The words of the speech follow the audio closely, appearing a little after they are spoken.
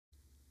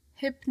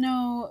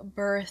Hypno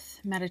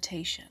birth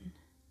meditation.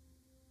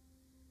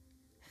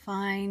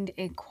 Find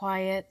a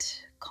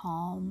quiet,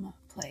 calm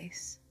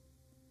place.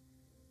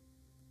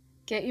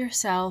 Get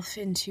yourself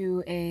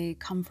into a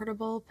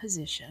comfortable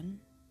position.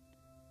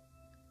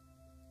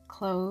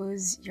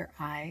 Close your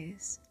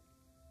eyes.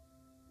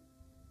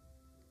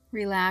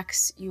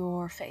 Relax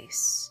your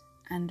face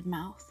and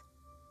mouth.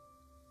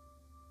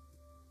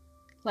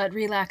 Let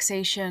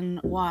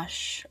relaxation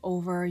wash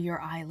over your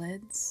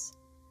eyelids,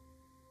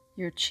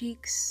 your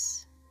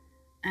cheeks,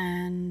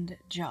 and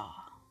jaw.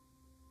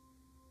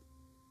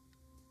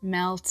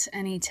 Melt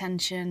any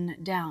tension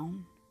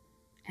down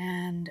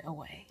and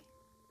away.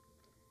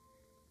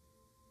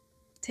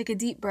 Take a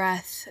deep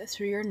breath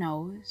through your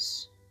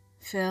nose.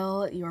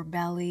 Fill your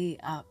belly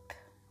up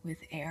with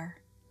air.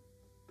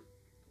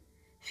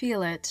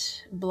 Feel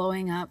it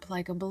blowing up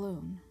like a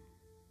balloon.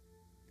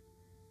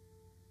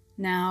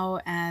 Now,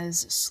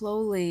 as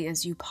slowly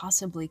as you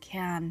possibly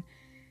can,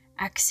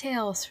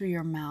 exhale through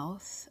your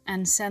mouth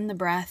and send the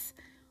breath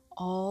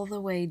all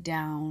the way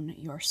down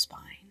your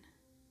spine.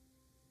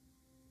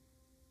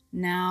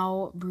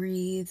 Now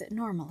breathe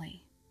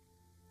normally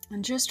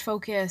and just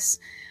focus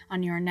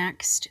on your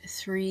next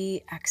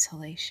 3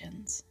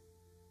 exhalations.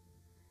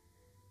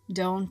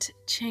 Don't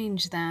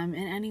change them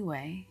in any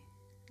way,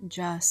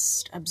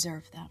 just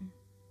observe them.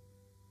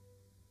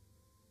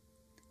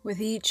 With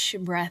each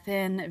breath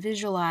in,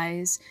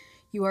 visualize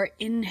you are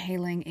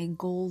inhaling a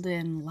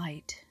golden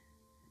light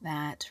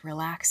that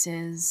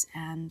relaxes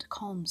and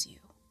calms you.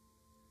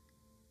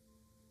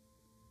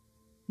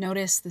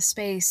 Notice the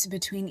space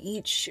between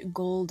each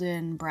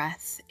golden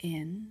breath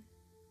in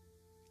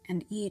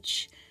and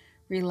each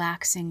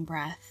relaxing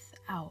breath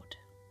out.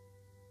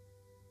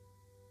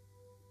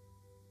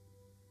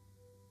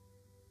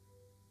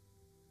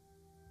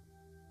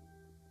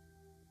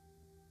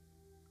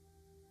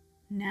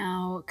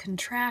 Now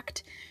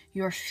contract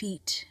your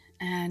feet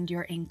and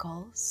your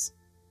ankles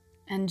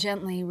and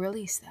gently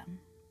release them.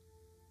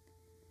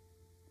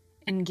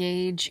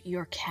 Engage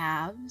your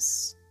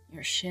calves,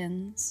 your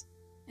shins,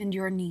 and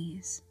your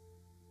knees,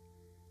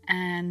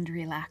 and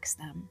relax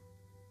them.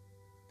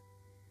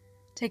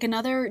 Take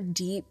another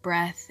deep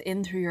breath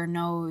in through your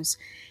nose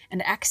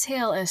and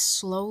exhale as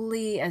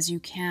slowly as you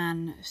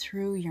can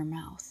through your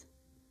mouth,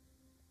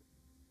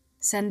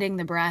 sending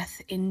the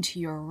breath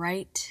into your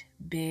right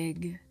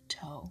big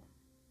toe.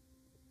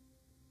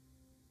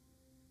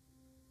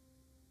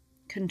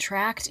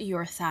 Contract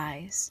your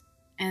thighs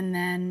and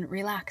then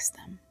relax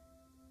them.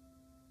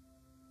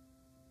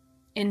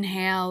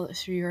 Inhale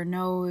through your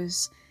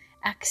nose,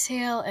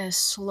 exhale as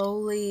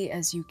slowly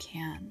as you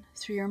can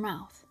through your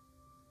mouth,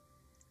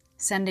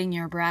 sending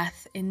your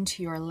breath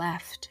into your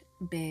left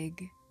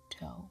big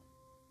toe.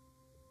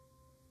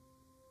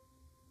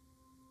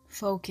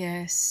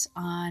 Focus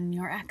on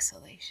your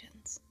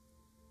exhalations.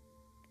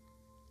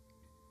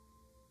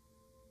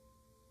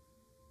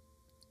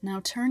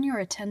 Now turn your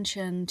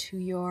attention to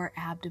your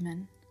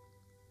abdomen,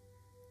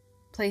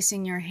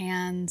 placing your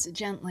hands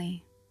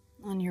gently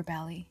on your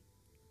belly.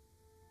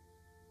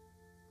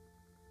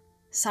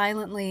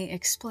 Silently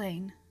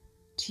explain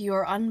to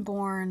your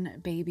unborn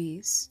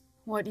babies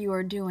what you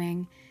are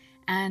doing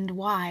and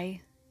why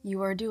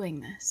you are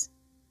doing this.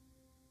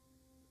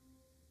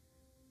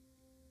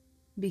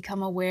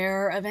 Become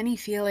aware of any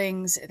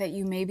feelings that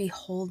you may be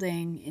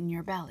holding in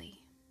your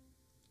belly.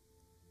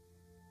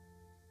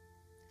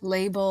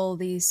 Label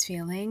these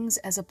feelings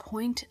as a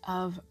point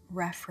of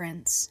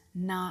reference,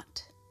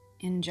 not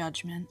in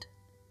judgment.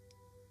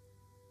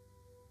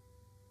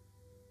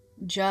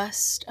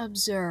 Just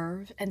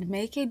observe and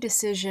make a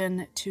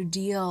decision to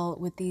deal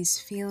with these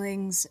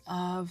feelings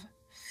of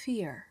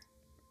fear.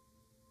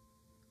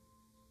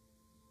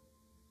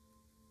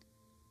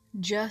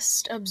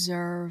 Just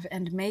observe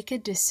and make a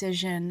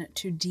decision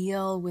to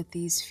deal with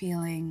these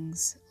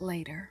feelings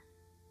later.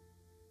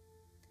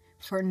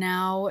 For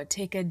now,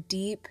 take a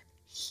deep,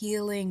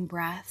 healing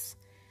breath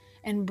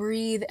and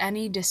breathe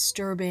any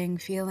disturbing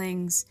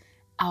feelings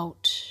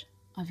out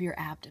of your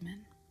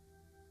abdomen.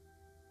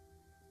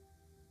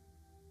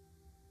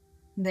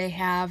 They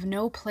have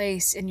no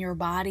place in your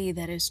body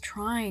that is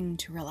trying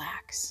to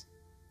relax.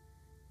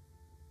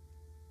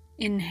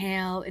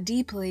 Inhale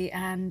deeply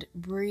and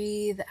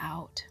breathe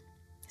out,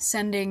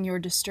 sending your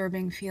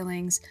disturbing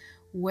feelings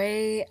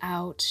way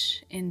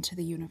out into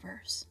the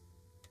universe.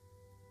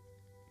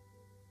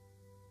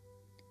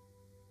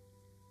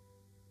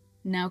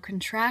 Now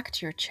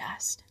contract your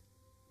chest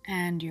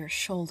and your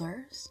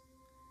shoulders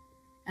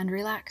and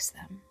relax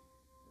them.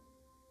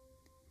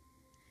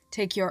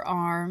 Take your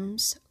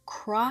arms,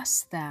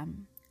 cross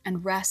them,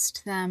 and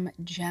rest them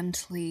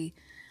gently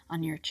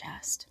on your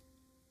chest.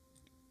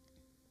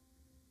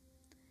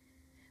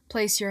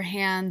 Place your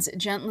hands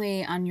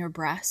gently on your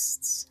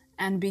breasts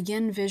and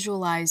begin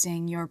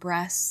visualizing your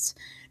breasts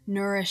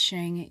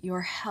nourishing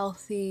your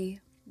healthy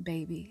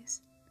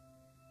babies.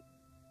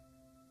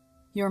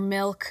 Your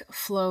milk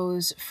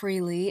flows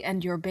freely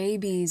and your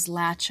babies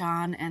latch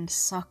on and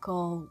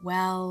suckle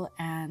well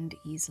and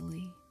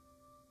easily.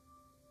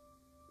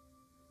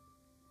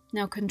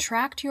 Now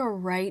contract your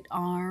right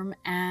arm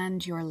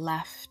and your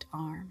left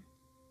arm.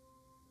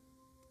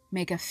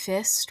 Make a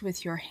fist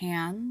with your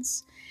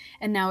hands,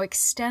 and now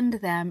extend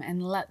them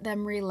and let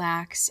them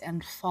relax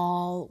and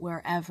fall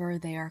wherever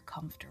they are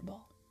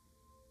comfortable.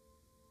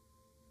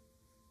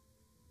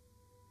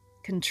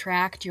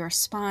 Contract your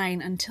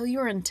spine until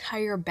your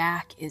entire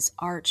back is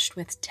arched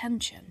with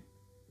tension,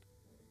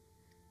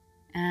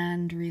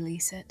 and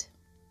release it.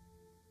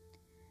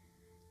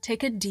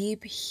 Take a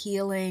deep,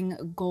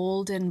 healing,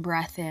 golden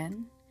breath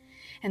in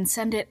and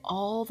send it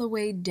all the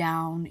way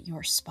down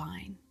your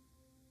spine.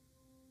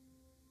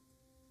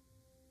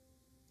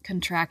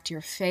 Contract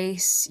your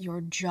face, your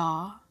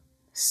jaw,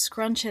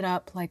 scrunch it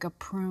up like a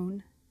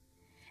prune,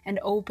 and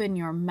open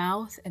your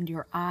mouth and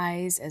your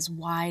eyes as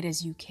wide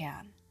as you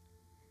can.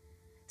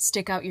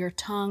 Stick out your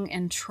tongue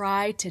and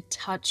try to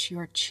touch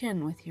your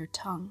chin with your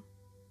tongue.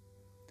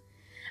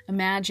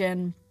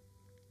 Imagine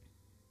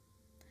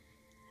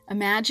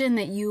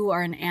that you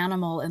are an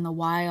animal in the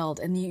wild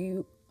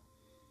and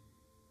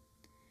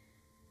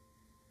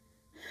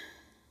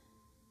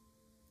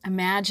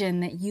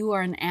Imagine that you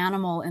are an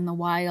animal in the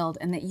wild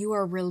and that you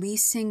are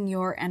releasing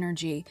your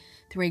energy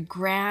through a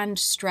grand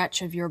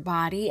stretch of your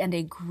body and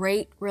a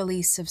great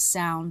release of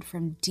sound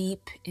from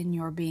deep in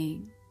your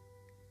being.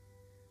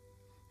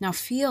 Now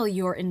feel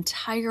your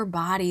entire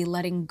body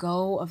letting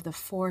go of the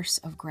force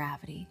of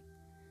gravity.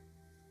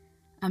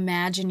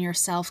 Imagine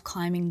yourself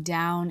climbing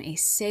down a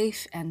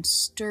safe and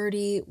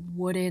sturdy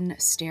wooden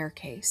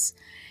staircase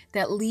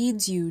that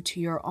leads you to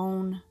your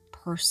own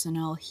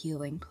personal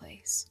healing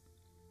place.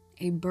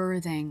 A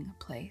birthing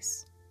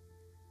place.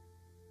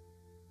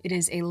 It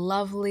is a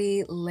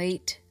lovely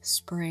late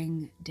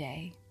spring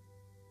day.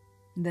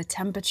 The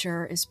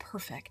temperature is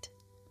perfect.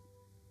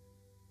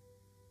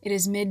 It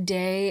is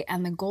midday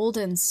and the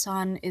golden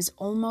sun is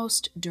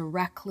almost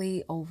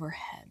directly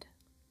overhead.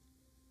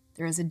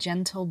 There is a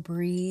gentle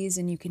breeze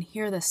and you can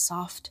hear the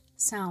soft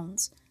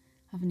sounds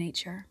of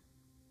nature.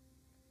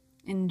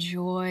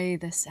 Enjoy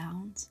the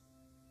sounds.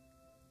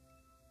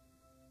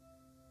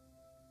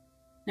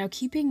 Now,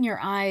 keeping your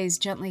eyes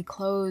gently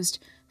closed,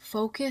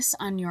 focus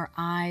on your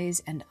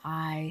eyes and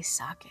eye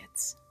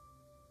sockets.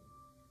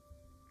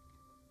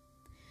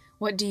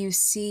 What do you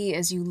see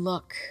as you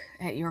look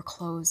at your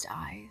closed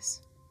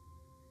eyes?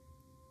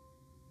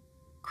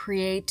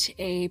 Create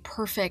a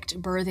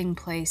perfect birthing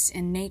place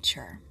in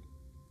nature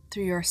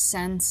through your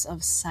sense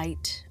of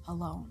sight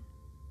alone.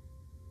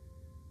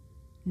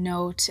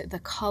 Note the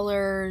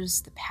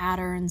colors, the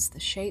patterns, the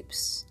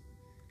shapes,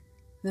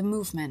 the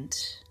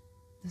movement,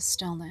 the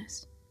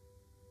stillness.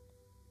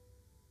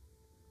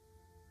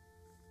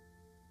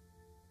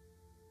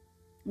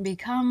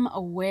 Become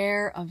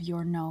aware of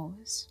your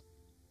nose.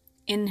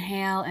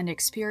 Inhale and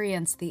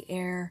experience the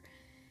air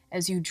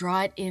as you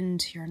draw it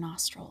into your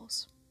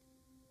nostrils.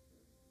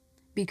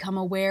 Become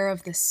aware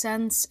of the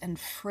scents and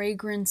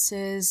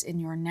fragrances in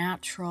your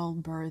natural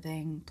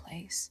birthing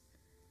place.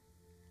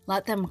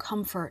 Let them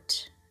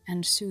comfort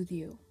and soothe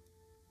you.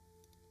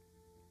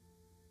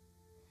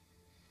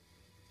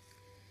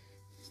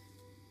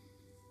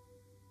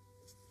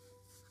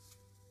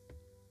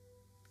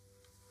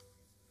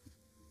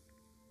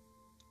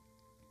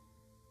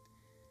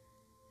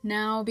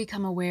 Now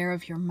become aware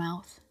of your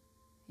mouth,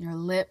 your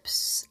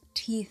lips,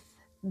 teeth,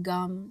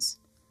 gums,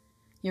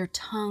 your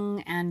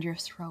tongue and your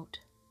throat,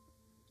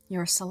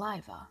 your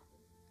saliva.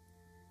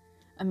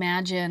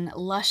 Imagine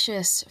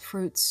luscious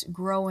fruits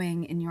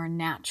growing in your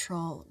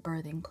natural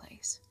birthing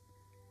place.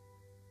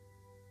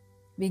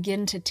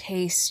 Begin to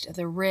taste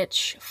the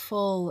rich,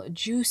 full,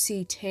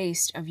 juicy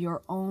taste of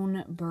your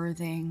own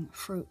birthing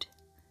fruit.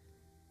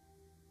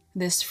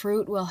 This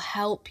fruit will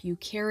help you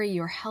carry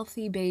your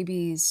healthy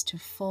babies to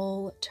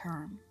full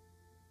term.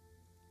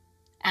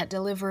 At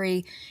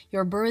delivery,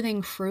 your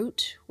birthing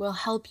fruit will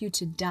help you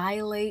to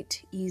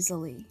dilate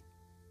easily,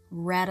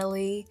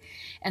 readily,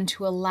 and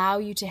to allow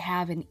you to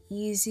have an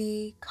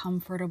easy,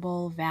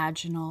 comfortable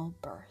vaginal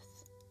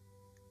birth.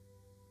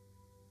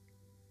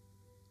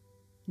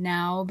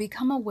 Now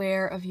become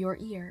aware of your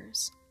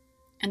ears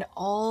and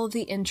all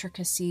the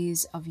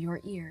intricacies of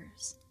your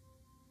ears.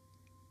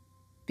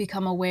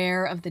 Become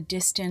aware of the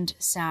distant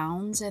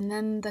sounds and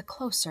then the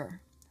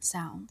closer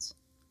sounds.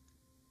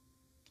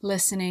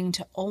 Listening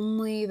to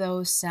only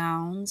those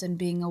sounds and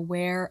being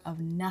aware of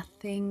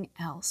nothing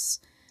else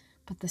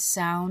but the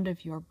sound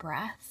of your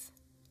breath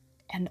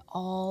and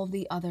all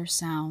the other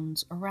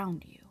sounds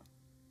around you.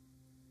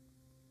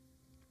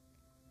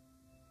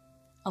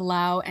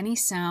 Allow any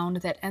sound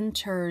that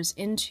enters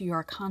into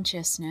your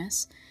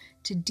consciousness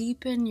to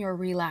deepen your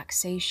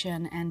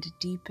relaxation and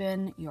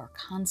deepen your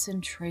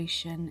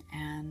concentration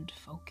and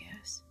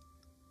focus.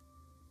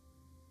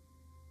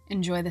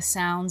 Enjoy the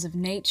sounds of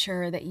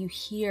nature that you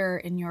hear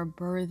in your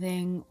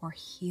birthing or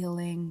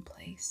healing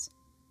place.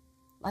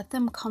 Let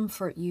them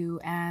comfort you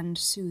and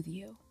soothe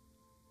you.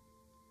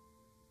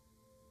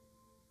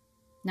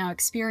 Now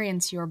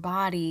experience your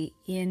body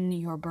in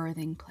your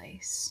birthing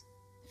place.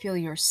 Feel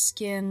your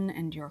skin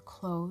and your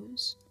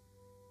clothes.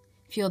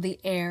 Feel the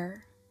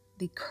air,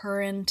 the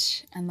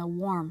current and the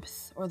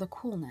warmth or the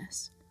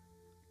coolness.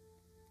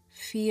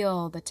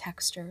 Feel the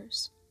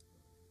textures.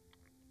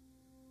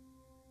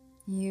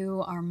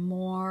 You are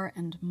more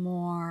and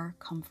more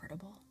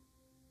comfortable.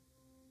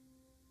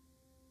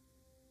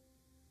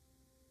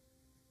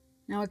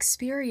 Now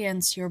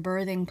experience your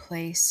birthing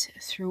place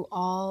through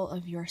all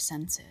of your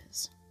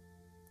senses.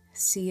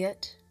 See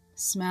it,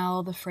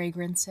 smell the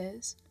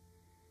fragrances,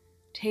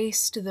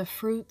 taste the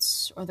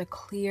fruits or the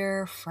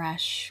clear,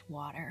 fresh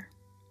water.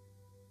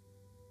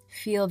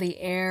 Feel the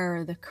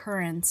air, the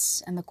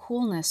currents, and the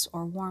coolness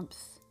or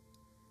warmth,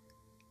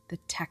 the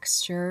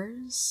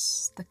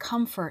textures, the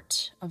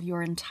comfort of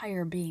your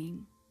entire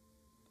being.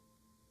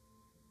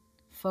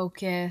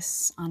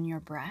 Focus on your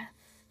breath,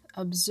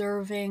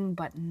 observing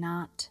but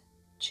not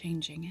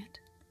changing it.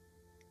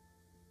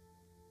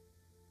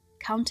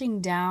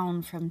 Counting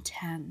down from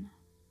 10,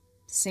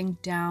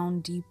 sink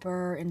down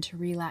deeper into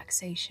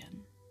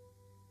relaxation.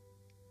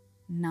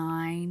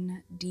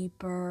 9,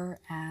 deeper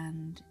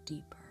and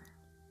deeper.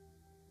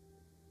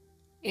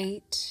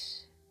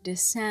 8,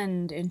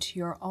 descend into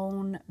your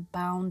own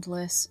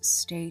boundless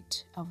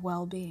state of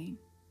well-being.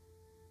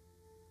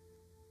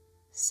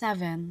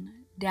 7,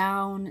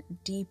 down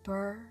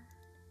deeper,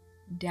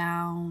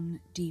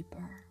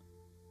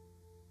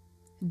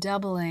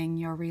 doubling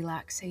your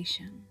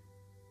relaxation.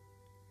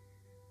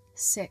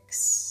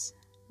 6,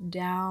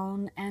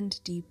 down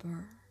and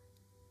deeper,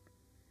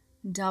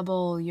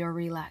 double your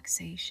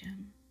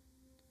relaxation.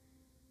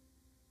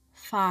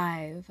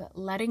 5,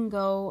 letting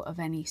go of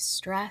any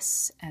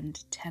stress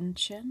and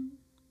tension.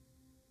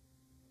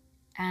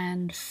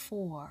 And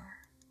 4,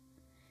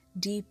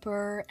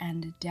 deeper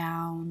and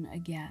down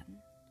again,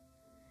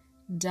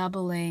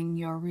 doubling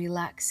your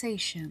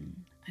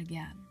relaxation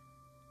again.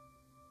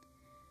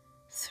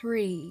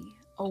 3,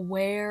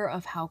 aware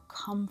of how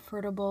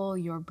comfortable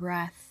your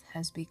breath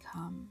has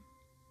become.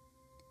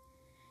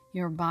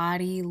 Your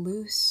body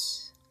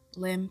loose,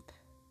 limp,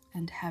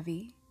 and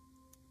heavy.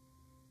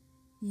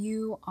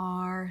 You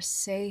are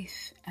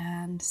safe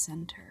and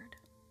centered.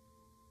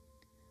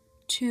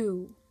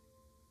 2,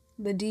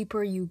 the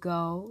deeper you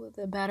go,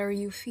 the better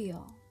you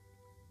feel.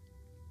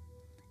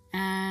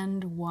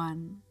 And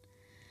 1,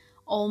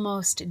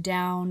 almost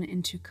down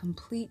into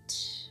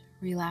complete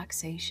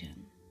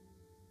relaxation.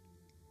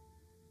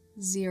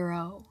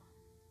 0,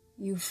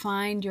 you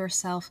find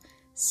yourself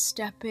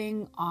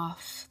stepping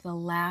off the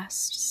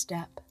last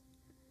step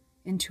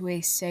into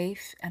a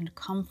safe and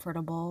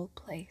comfortable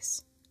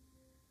place,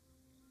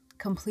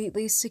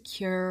 completely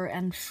secure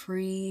and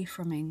free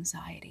from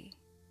anxiety.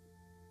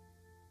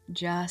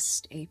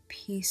 Just a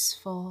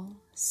peaceful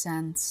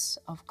sense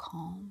of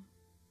calm.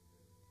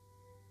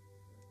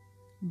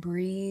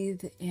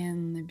 Breathe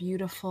in the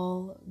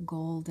beautiful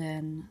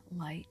golden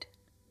light.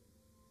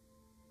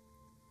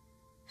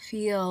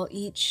 Feel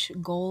each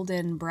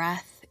golden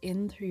breath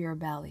in through your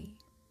belly,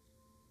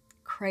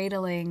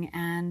 cradling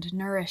and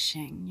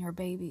nourishing your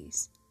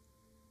babies,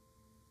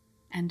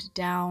 and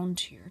down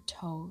to your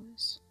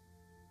toes.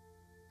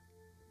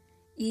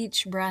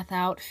 Each breath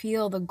out,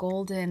 feel the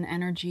golden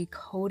energy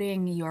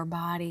coating your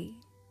body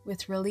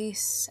with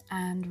release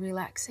and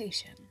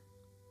relaxation.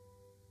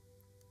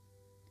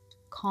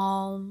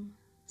 Calm,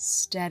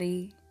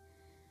 steady,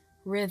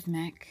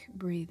 rhythmic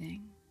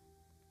breathing.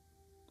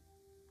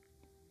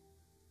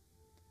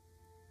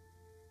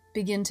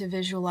 Begin to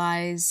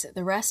visualize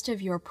the rest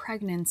of your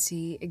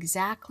pregnancy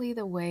exactly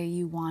the way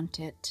you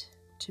want it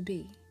to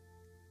be.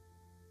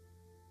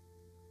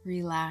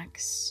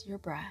 Relax your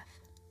breath.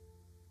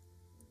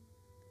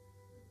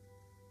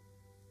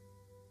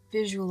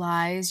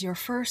 Visualize your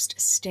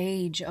first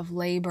stage of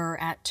labor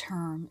at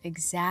term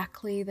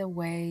exactly the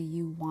way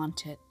you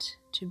want it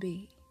to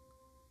be.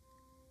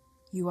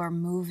 You are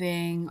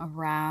moving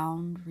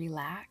around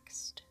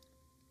relaxed.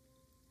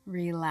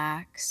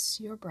 Relax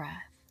your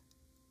breath.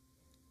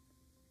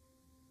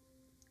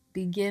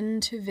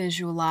 Begin to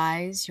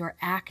visualize your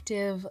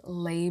active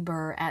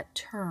labor at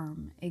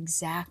term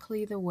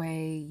exactly the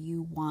way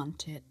you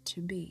want it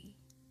to be.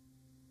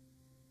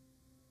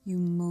 You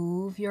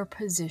move your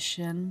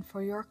position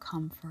for your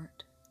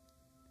comfort.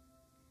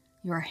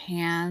 Your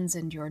hands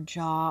and your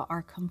jaw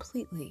are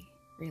completely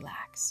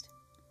relaxed.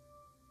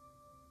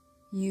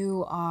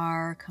 You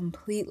are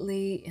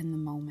completely in the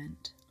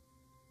moment.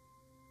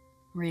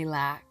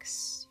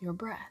 Relax your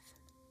breath.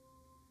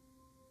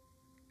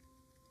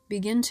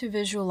 Begin to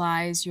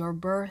visualize your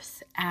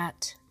birth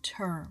at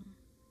term,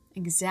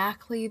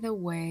 exactly the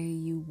way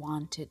you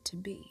want it to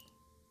be.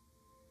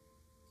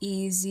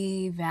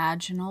 Easy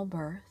vaginal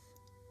birth,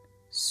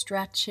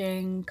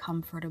 stretching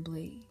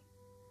comfortably,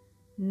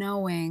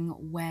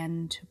 knowing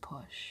when to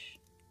push.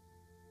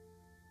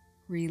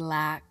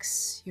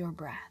 Relax your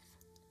breath.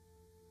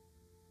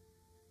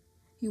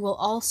 You will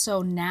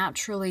also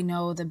naturally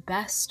know the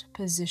best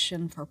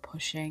position for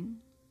pushing,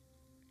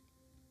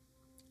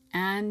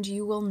 and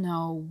you will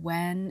know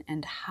when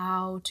and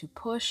how to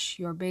push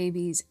your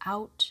babies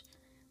out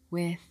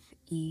with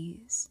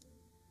ease.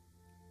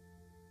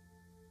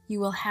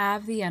 You will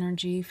have the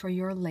energy for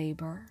your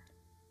labor.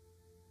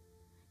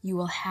 you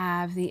will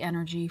have the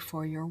energy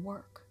for your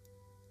work.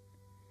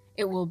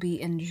 It will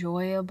be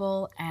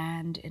enjoyable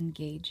and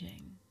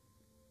engaging.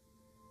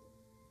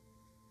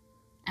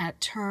 At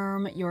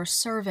term, your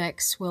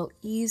cervix will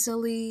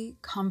easily,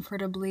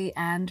 comfortably,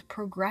 and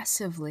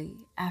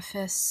progressively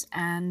efface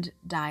and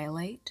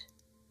dilate,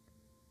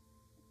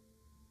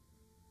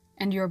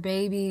 and your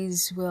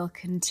babies will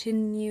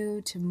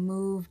continue to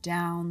move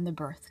down the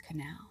birth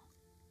canal.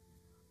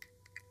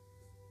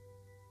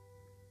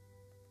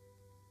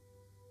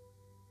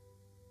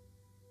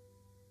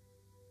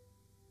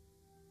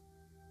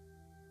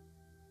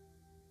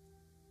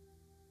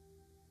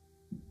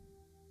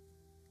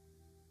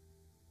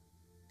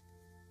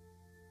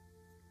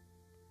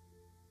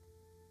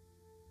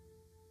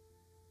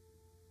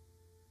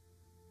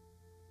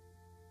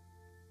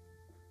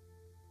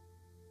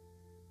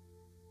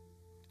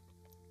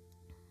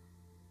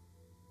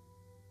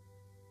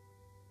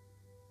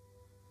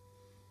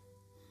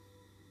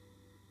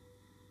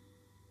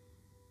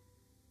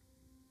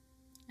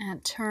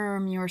 At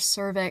term, your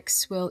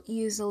cervix will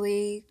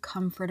easily,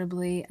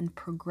 comfortably, and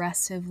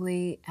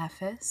progressively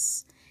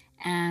efface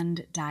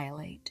and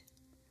dilate,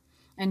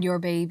 and your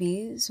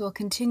babies will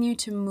continue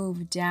to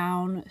move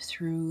down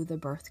through the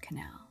birth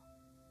canal.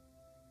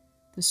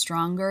 The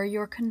stronger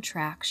your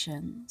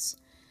contractions,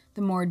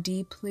 the more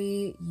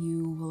deeply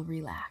you will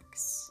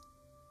relax.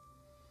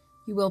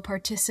 You will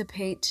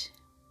participate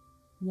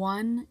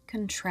one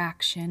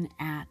contraction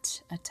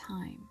at a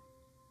time.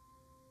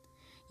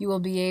 You will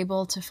be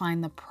able to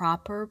find the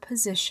proper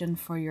position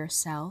for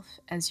yourself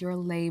as your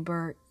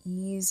labor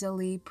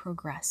easily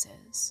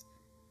progresses.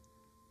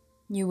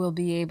 You will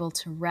be able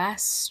to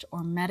rest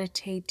or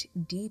meditate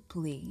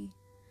deeply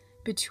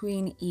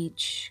between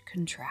each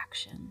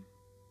contraction.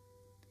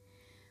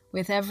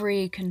 With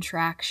every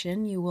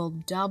contraction, you will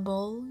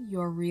double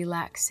your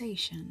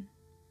relaxation,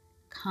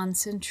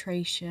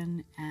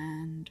 concentration,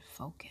 and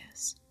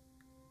focus.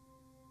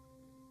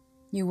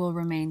 You will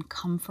remain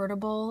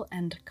comfortable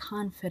and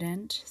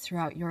confident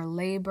throughout your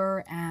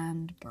labor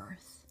and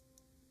birth.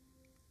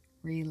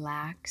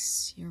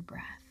 Relax your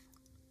breath.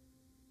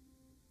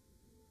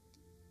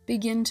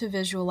 Begin to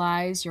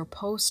visualize your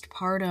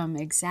postpartum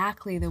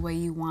exactly the way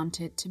you want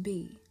it to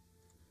be.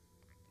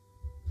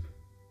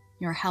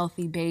 Your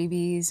healthy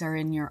babies are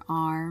in your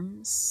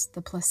arms.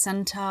 The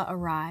placenta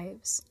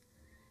arrives.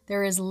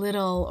 There is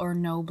little or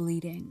no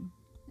bleeding,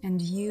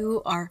 and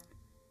you are...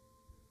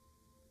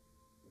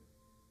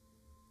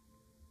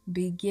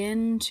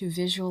 Begin to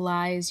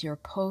visualize your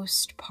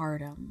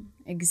postpartum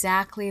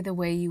exactly the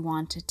way you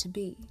want it to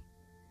be.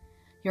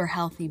 Your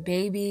healthy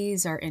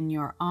babies are in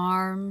your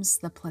arms.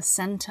 The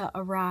placenta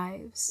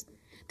arrives.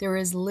 There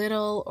is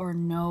little or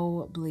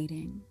no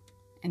bleeding,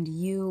 and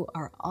you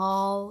are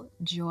all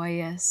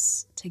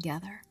joyous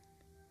together.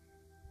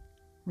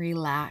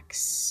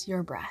 Relax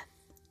your breath.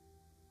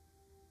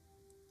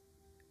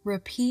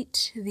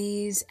 Repeat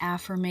these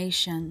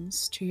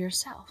affirmations to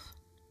yourself.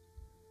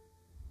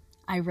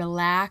 I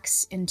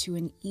relax into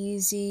an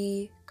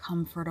easy,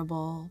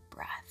 comfortable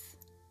breath.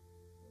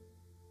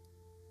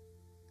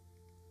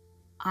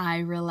 I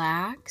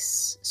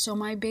relax so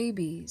my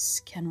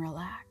babies can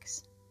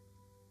relax.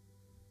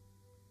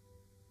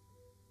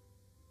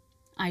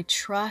 I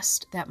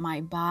trust that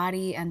my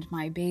body and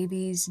my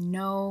babies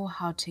know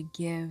how to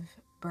give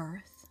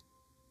birth.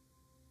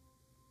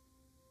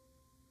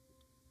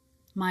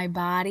 My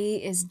body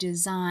is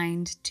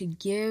designed to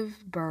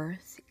give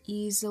birth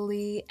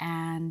easily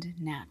and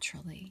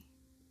naturally.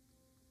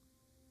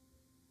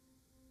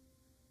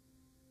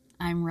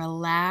 I'm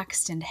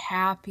relaxed and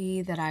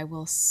happy that I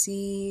will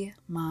see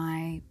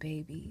my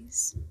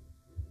babies.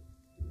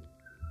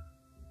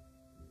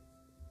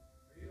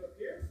 Are you up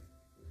here?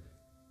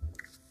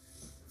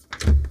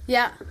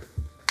 Yeah.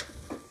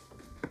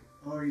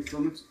 Oh, are you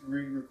filming? Are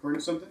you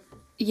recording something?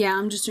 Yeah,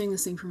 I'm just doing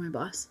this thing for my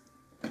boss.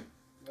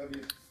 Love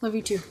you. Love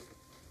you too.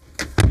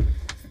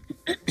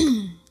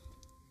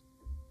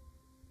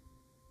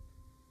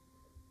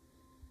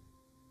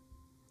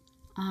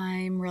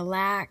 I'm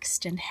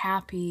relaxed and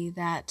happy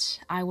that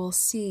I will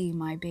see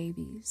my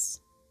babies.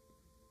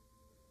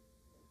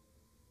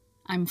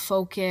 I'm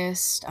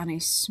focused on a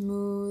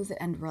smooth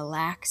and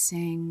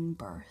relaxing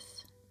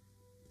birth.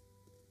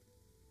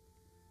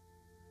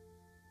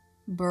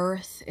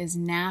 Birth is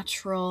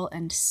natural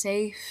and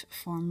safe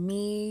for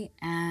me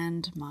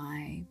and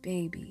my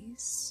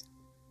babies.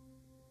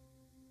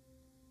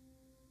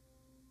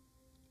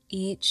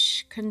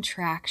 Each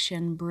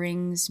contraction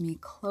brings me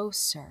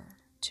closer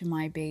to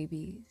my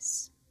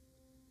babies.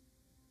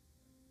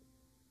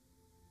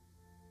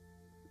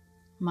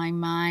 My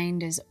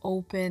mind is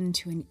open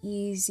to an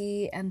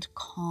easy and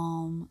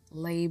calm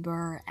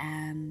labor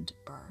and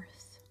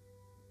birth.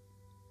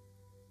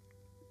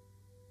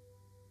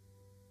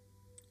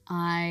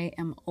 I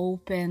am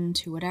open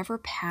to whatever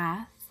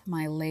path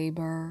my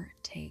labor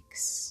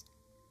takes.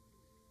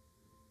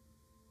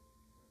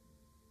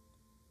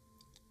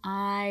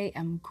 I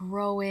am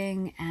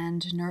growing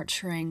and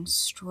nurturing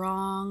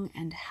strong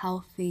and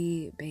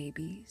healthy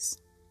babies.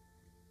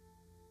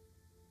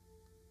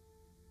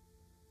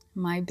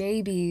 My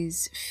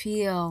babies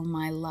feel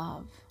my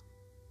love.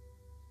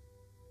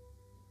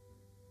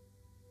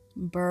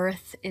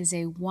 Birth is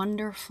a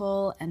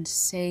wonderful and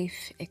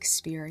safe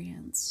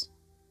experience.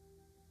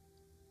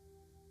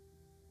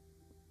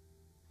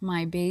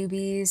 My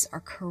babies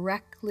are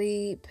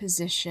correctly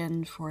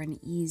positioned for an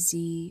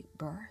easy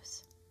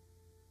birth.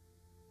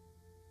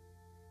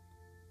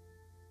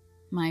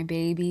 My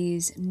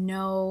babies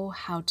know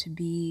how to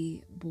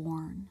be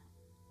born.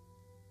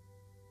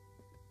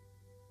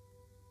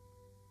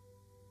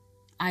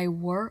 I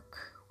work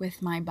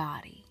with my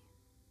body.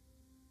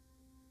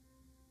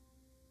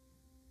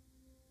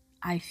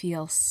 I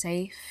feel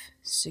safe,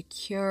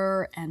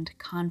 secure, and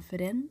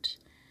confident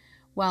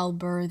while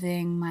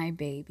birthing my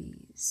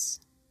babies.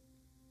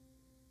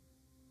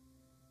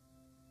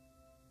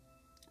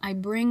 I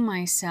bring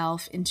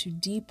myself into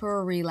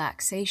deeper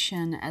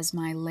relaxation as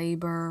my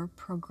labor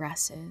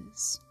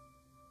progresses.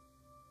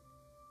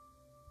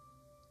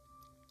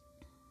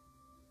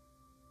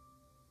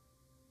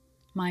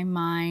 My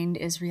mind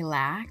is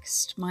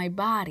relaxed, my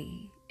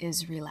body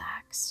is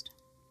relaxed.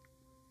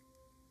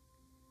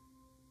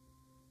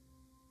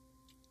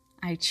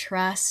 I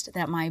trust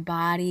that my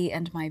body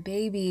and my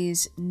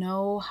babies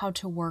know how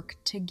to work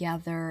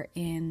together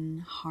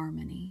in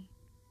harmony.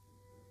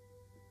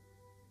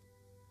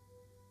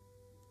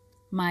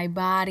 My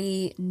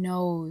body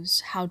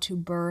knows how to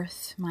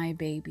birth my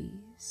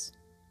babies.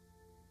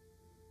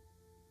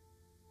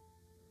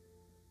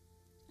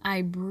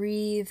 I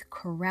breathe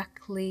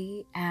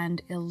correctly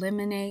and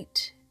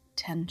eliminate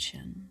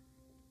tension.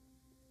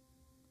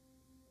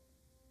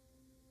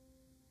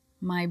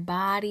 My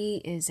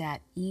body is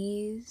at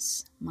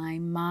ease, my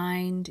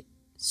mind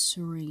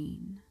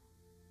serene.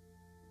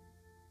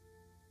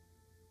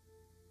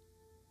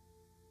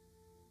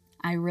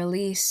 I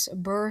release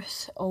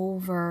birth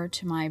over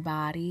to my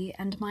body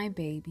and my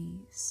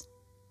babies.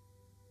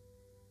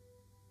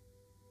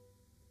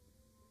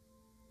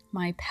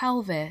 My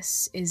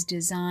pelvis is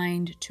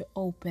designed to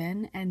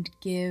open and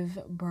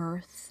give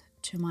birth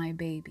to my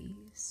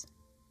babies.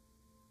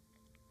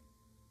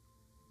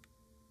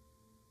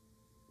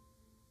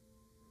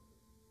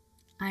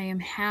 I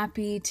am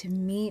happy to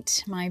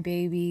meet my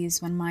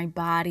babies when my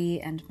body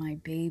and my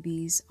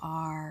babies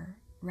are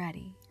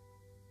ready.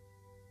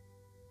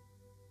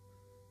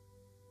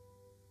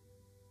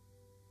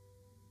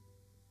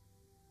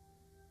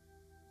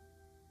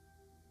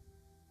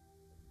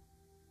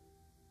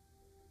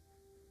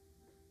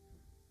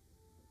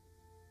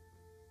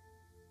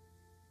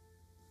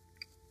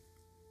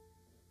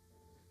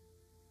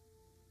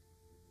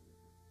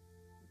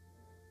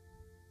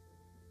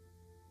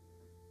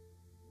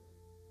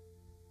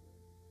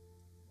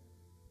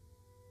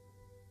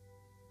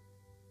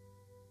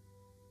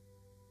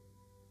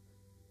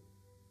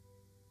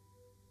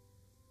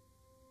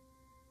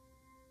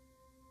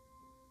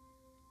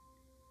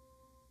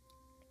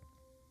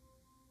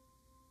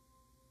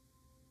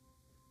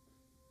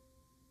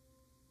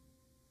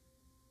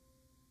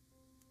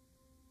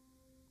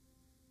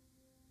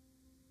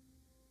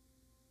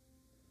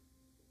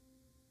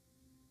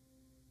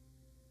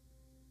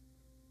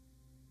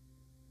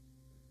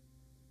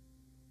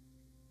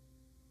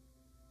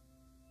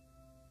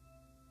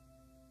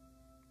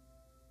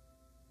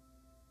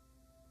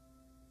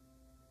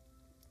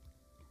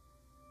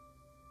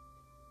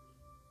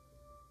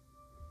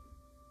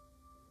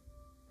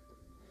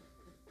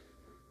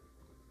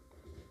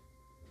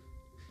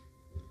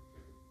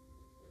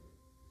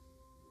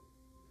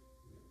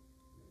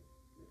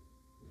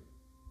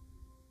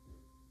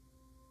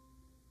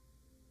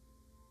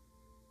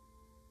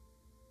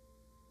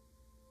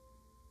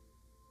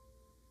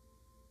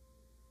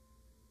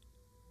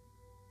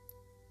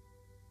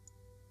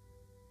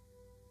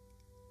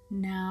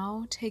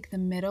 Now take the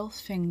middle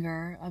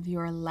finger of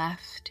your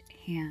left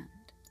hand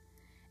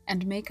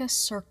and make a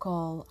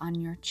circle on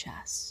your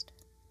chest.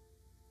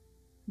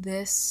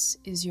 This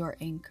is your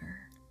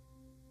anchor.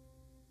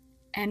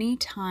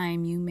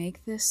 Anytime you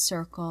make this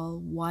circle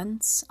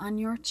once on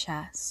your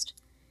chest,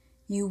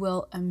 you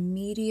will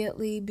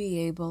immediately be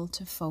able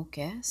to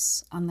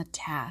focus on the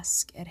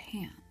task at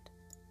hand.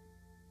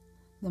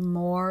 The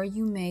more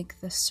you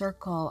make the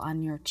circle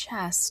on your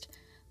chest,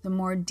 the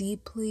more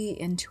deeply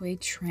into a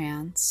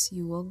trance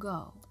you will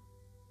go.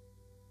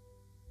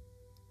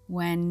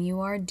 When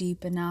you are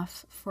deep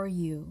enough for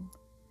you,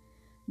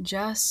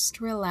 just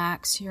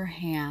relax your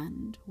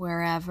hand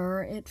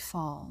wherever it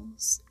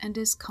falls and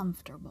is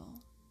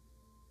comfortable.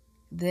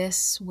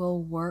 This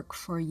will work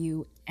for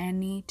you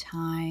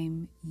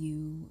anytime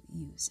you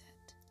use it.